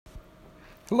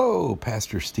Hello,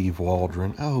 Pastor Steve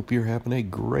Waldron. I hope you're having a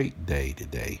great day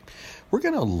today. We're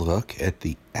going to look at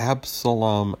the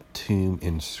Absalom tomb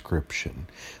inscription.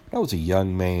 When I was a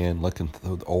young man looking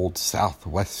through the old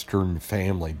Southwestern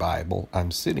Family Bible, I'm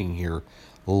sitting here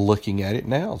looking at it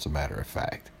now, as a matter of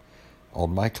fact,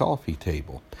 on my coffee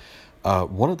table.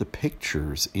 One of the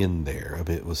pictures in there of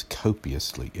it was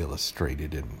copiously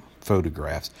illustrated in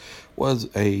photographs, was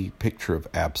a picture of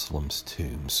Absalom's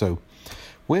tomb. So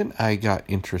when I got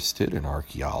interested in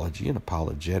archaeology and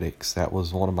apologetics, that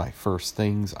was one of my first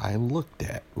things I looked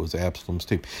at, was Absalom's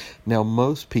tomb. Now,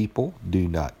 most people do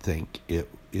not think it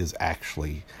is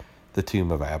actually the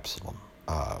tomb of Absalom.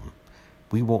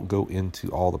 We won't go into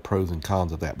all the pros and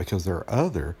cons of that because there are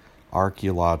other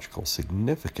archaeological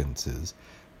significances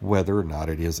whether or not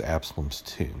it is Absalom's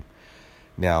tomb.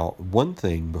 Now, one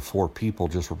thing before people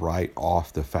just write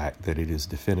off the fact that it is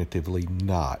definitively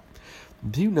not,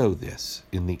 do you know this?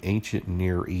 In the ancient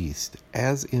Near East,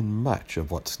 as in much of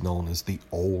what's known as the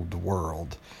Old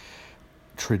World,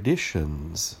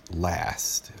 traditions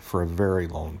last for a very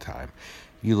long time.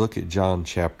 You look at John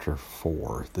chapter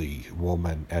 4, the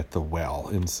woman at the well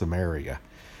in Samaria,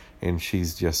 and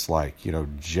she's just like,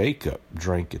 Jacob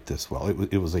drank at this well.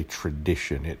 It was a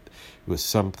tradition. It was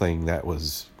something that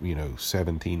was,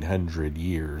 1,700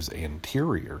 years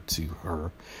anterior to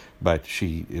her. But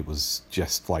it was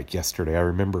just like yesterday. I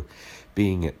remember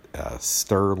being at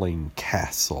Stirling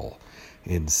Castle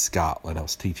in Scotland. I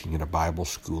was teaching in a Bible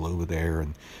school over there,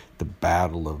 and the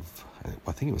battle of,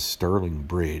 I think it was Stirling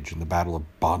Bridge, and the battle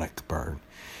of Bannockburn.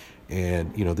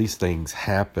 And, these things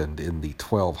happened in the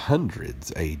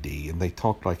 1200s AD, and they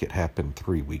talked like it happened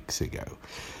 3 weeks ago.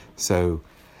 So,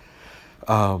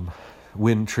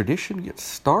 when tradition gets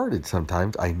started,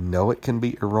 sometimes, I know it can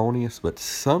be erroneous, but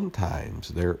sometimes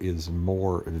there is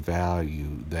more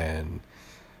value than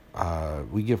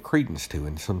we give credence to.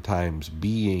 And sometimes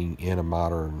being in a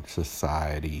modern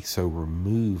society so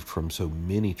removed from so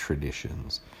many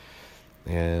traditions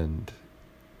and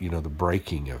the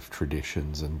breaking of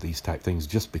traditions and these type things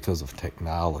just because of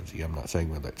technology. I'm not saying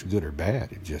whether that's good or bad.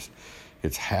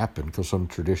 It's happened because some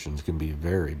traditions can be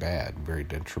very bad and very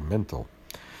detrimental.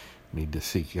 You need to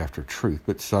seek after truth,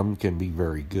 but some can be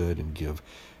very good and give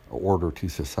order to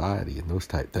society and those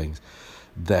type things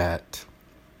that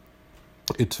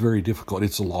it's very difficult.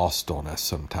 It's lost on us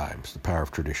sometimes, the power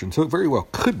of tradition. So it very well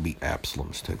could be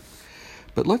Absalom's tomb.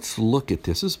 But let's look at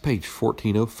this. This is page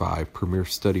 1405, Premier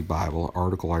Study Bible, an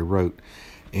article I wrote,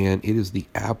 and it is the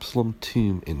Absalom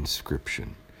tomb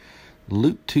inscription.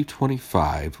 Luke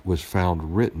 2:25 was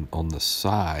found written on the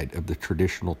side of the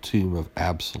traditional tomb of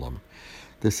Absalom.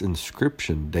 This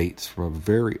inscription dates from a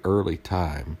very early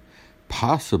time,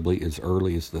 possibly as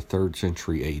early as the 3rd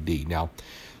century AD. Now,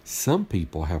 some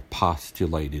people have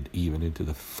postulated even into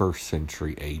the 1st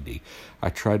century AD. I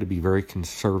try to be very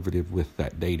conservative with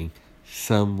that dating.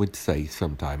 Some would say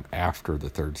sometime after the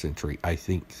 3rd century. I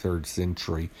think 3rd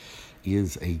century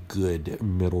is a good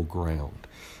middle ground,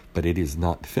 but it is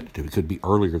not definitive. It could be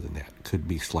earlier than that. It could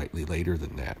be slightly later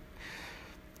than that.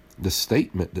 The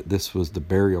statement that this was the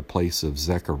burial place of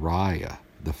Zechariah,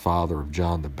 the father of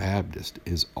John the Baptist,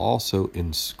 is also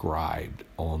inscribed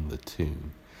on the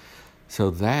tomb.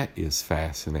 So that is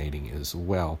fascinating as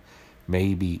well.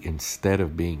 Maybe instead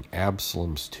of being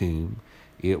Absalom's tomb,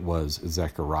 it was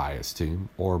Zechariah's tomb,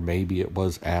 or maybe it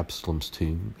was Absalom's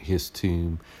tomb. His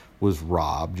tomb was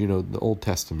robbed. The Old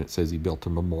Testament says he built a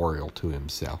memorial to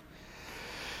himself.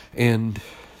 And,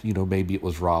 maybe it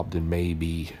was robbed and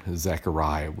maybe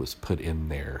Zechariah was put in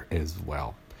there as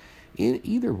well. In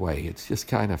either way, it's just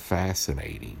kind of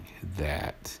fascinating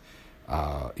that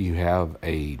you have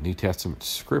a New Testament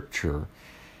scripture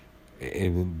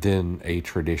and then a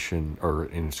tradition or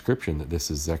an inscription that this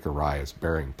is Zechariah's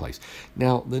burying place.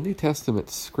 Now, the New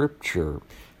Testament scripture,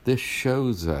 this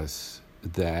shows us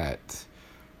that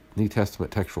New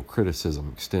Testament textual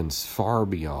criticism extends far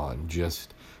beyond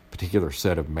just a particular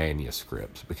set of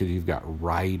manuscripts, because you've got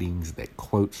writings that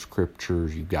quote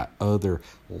scriptures, you've got other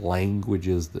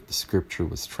languages that the scripture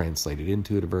was translated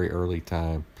into at a very early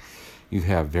time. You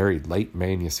have very late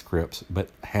manuscripts, but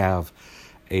have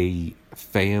a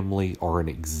family or an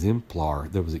exemplar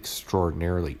that was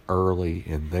extraordinarily early,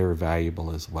 and they're valuable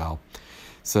as well.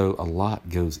 So a lot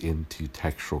goes into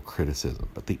textual criticism.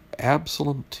 But the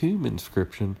Absalom tomb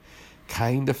inscription,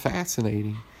 kind of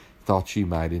fascinating. Thought you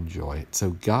might enjoy it.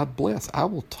 So God bless. I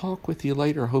will talk with you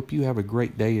later. I hope you have a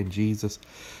great day in Jesus.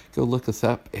 Go look us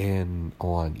up and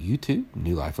on YouTube,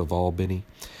 New Life of Albany.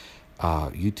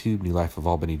 YouTube, New Life of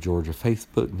Albany, Georgia.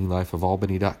 Facebook,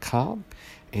 newlifeofalbany.com.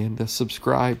 And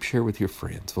subscribe, share with your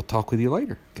friends. We'll talk with you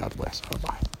later. God bless.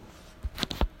 Bye-bye.